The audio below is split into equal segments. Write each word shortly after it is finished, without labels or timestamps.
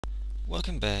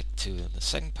Welcome back to the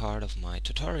second part of my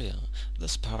tutorial.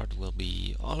 This part will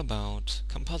be all about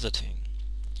compositing.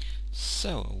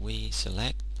 So we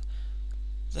select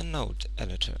the node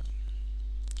editor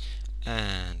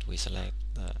and we select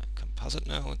the composite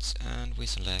nodes and we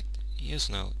select use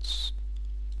nodes.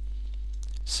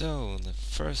 So the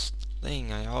first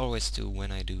thing I always do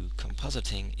when I do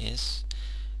compositing is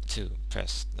to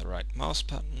press the right mouse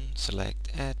button,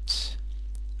 select Add,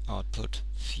 Output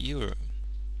Viewer.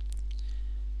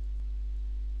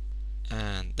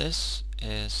 And this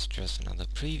is just another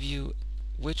preview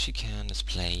which you can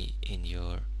display in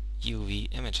your UV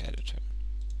image editor.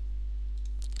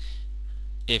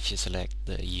 If you select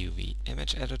the UV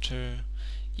image editor,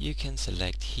 you can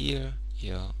select here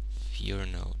your viewer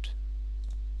node.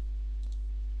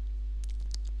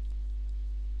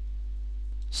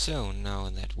 So now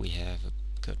that we have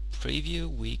a good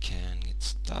preview, we can get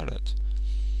started.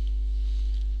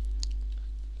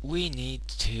 We need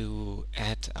to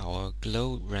add our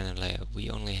glow render layer. We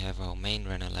only have our main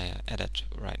render layer added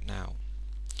right now.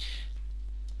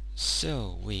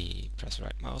 So we press the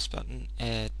right mouse button,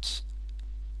 add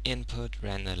input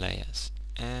render layers,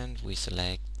 and we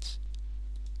select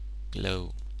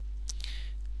glow.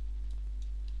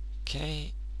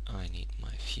 Okay, I need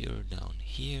my viewer down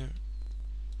here.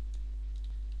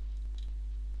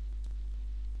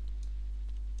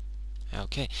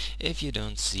 Okay, if you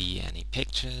don't see any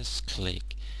pictures,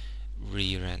 click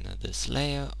re-render this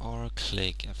layer or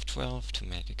click F12 to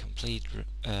make a complete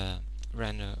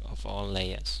render of all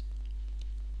layers.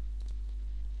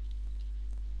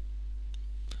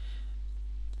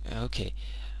 Okay,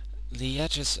 the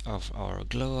edges of our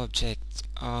glow objects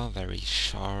are very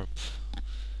sharp,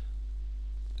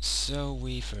 so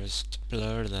we first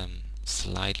blur them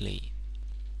slightly.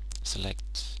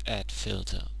 Select Add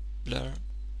Filter, Blur,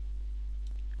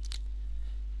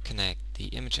 connect the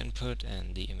image input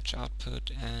and the image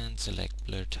output and select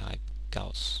blur type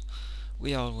Gauss.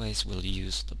 We always will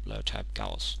use the blur type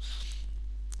Gauss.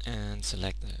 And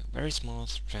select the very small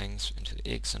strength into the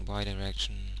X and Y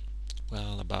direction,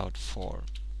 well, about 4.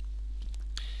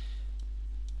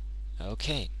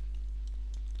 Okay.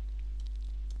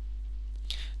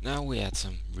 Now we add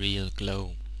some real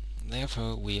glow.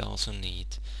 Therefore we also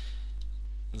need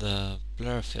the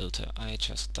blur filter. I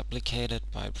just duplicate it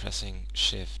by pressing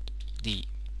Shift D.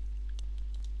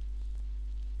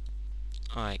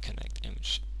 I connect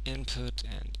image input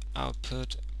and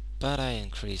output, but I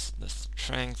increase the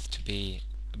strength to be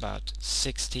about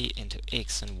 60 into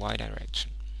X and Y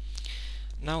direction.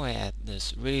 Now I add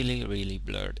this really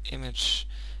blurred image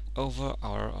over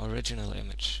our original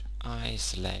image. I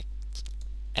select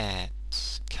Add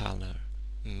Color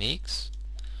Mix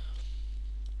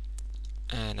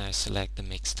and I select the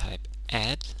mix type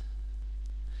Add.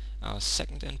 Our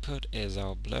second input is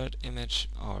our blurred image,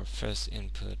 our first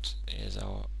input is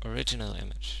our original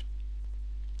image.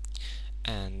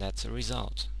 And that's a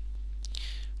result.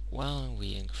 Well,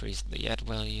 we increased the add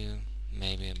value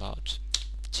maybe about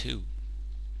 2.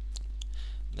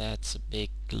 That's a big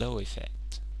glow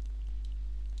effect.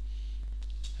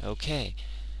 Okay,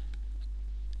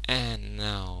 and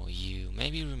now you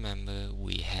maybe remember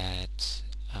we had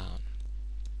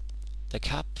the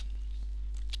cup.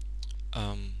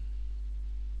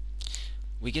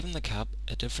 We given the cup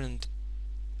a different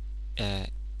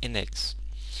index,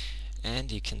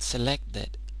 and you can select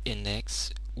that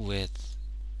index with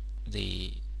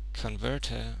the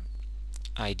converter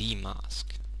ID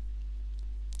mask.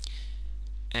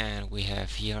 And we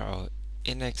have here our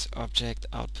index object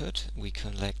output. We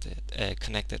connect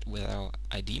it with our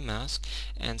ID mask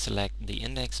and select the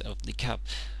index of the cup,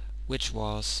 which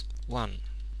was 1.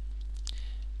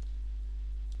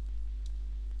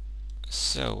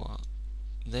 So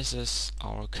this is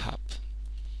our cup.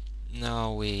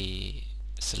 Now we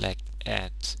select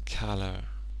Add Color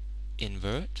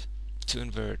Invert to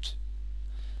invert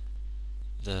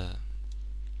the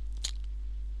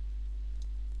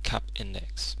cup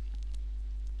index.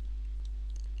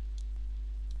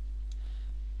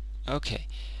 Okay,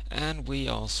 and we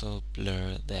also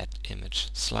blur that image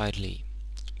slightly.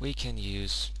 We can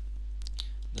use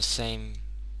the same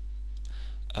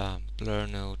blur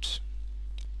node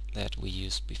that we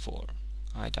used before.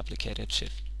 I duplicated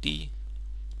Shift D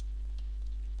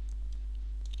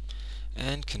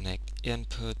and connect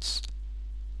inputs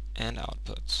and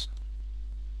outputs.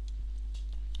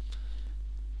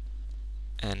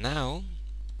 And now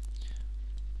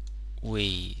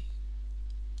we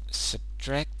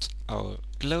subtract our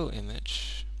glow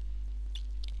image.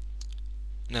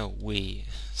 No, we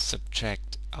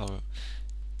subtract our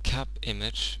cup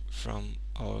image from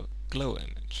our glow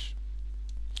image.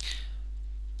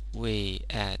 we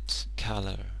add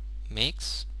color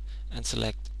mix and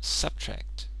select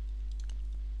subtract.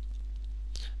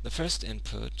 The first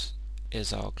input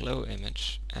is our glow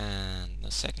image and the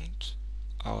second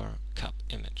our cup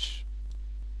image.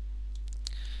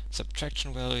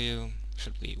 Subtraction value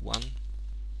should be 1.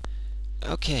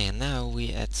 Okay, and now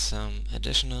we add some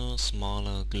additional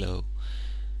smaller glow.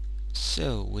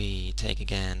 So we take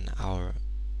again our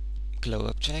glow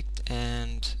object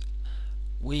and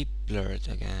we blur it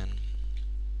again.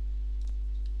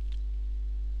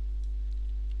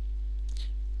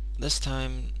 This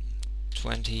time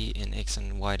 20 in X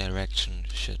and Y direction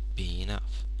should be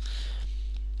enough.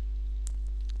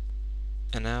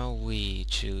 And now we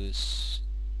choose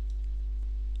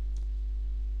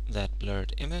that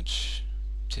blurred image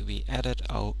to be added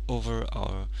over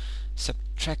our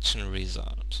subtraction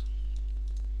result.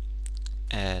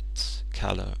 Add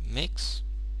color mix,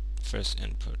 first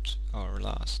input our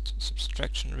last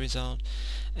subtraction result,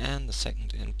 and the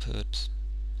second input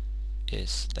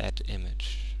is that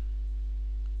image.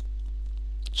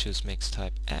 Choose mix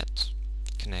type add,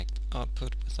 connect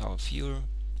output with our viewer,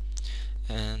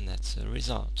 and that's the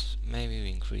result. Maybe we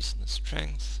increase the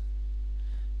strength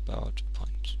about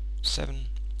 0.7.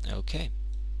 Okay.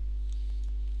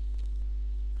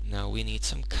 Now we need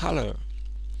some color.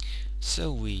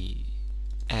 So we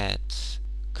add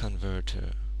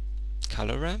converter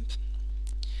color ramp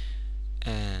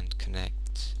and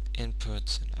connect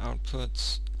inputs and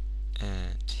outputs,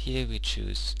 and here we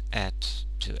choose add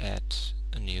to add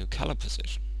a new color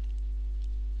position.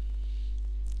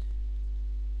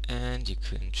 And you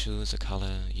can choose a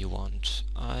color you want.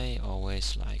 I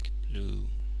always like blue.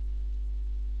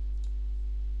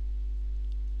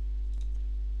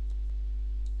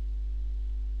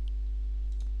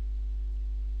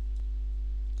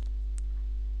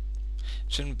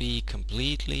 Shouldn't be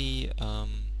completely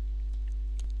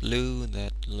blue,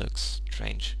 that looks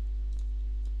strange.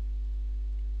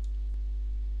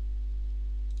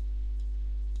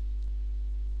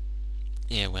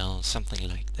 Yeah, well, something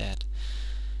like that.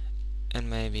 And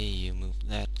maybe you move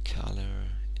that color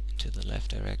into the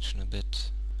left direction a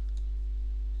bit.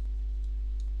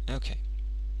 Okay.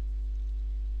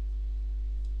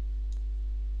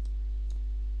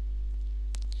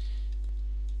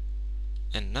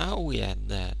 And now we add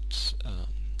that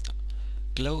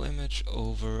glow image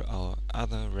over our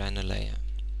other render layer,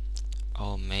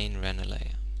 our main render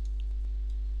layer.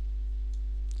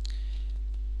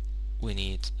 We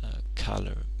need a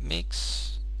color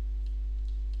mix,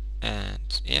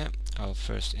 and yeah, our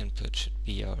first input should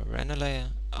be our render layer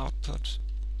output.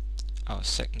 Our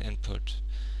second input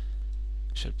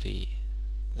should be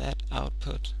that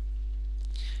output.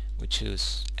 We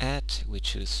choose add, we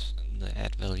choose the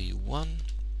add value 1,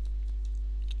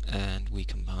 and we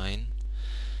combine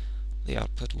the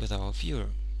output with our viewer.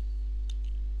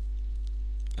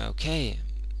 Okay,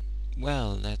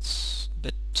 well, that's a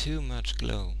bit too much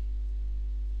glow.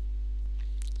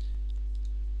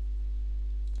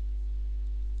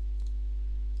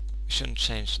 We shouldn't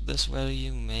change this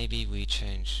value, maybe we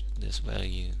change this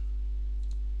value.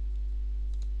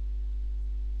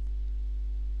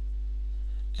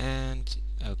 And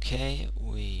okay,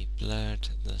 we blurred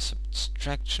the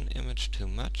subtraction image too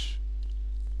much,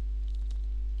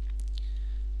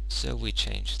 so we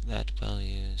changed that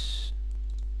values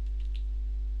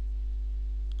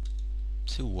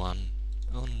to 1,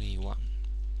 only 1.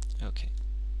 Okay.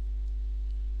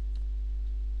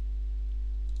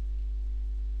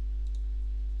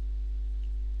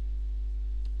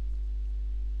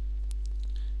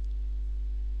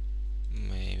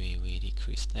 Maybe we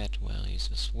decrease that values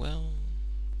as well.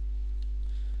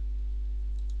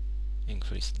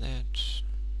 Increase that.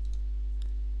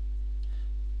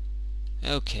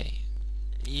 Okay,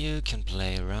 you can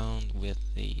play around with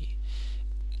the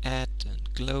add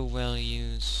and glow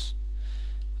values.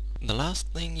 The last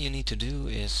thing you need to do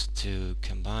is to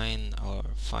combine our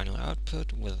final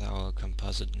output with our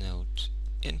composite node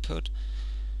input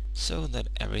so that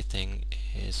everything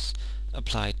is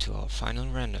applied to our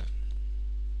final render.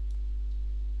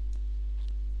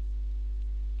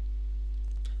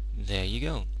 There you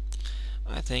go.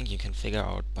 I think you can figure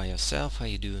out by yourself how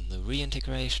you do the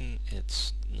reintegration.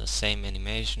 It's the same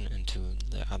animation into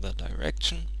the other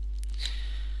direction.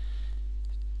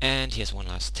 And here's one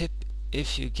last tip.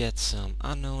 If you get some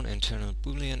unknown internal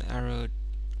Boolean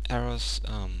errors,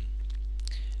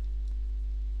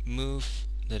 move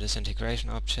the disintegration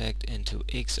object into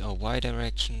X or Y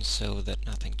direction so that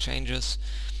nothing changes.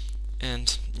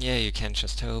 And yeah, you can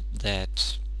just hope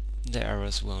that the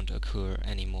errors won't occur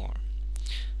anymore.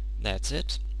 That's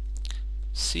it.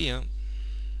 See ya.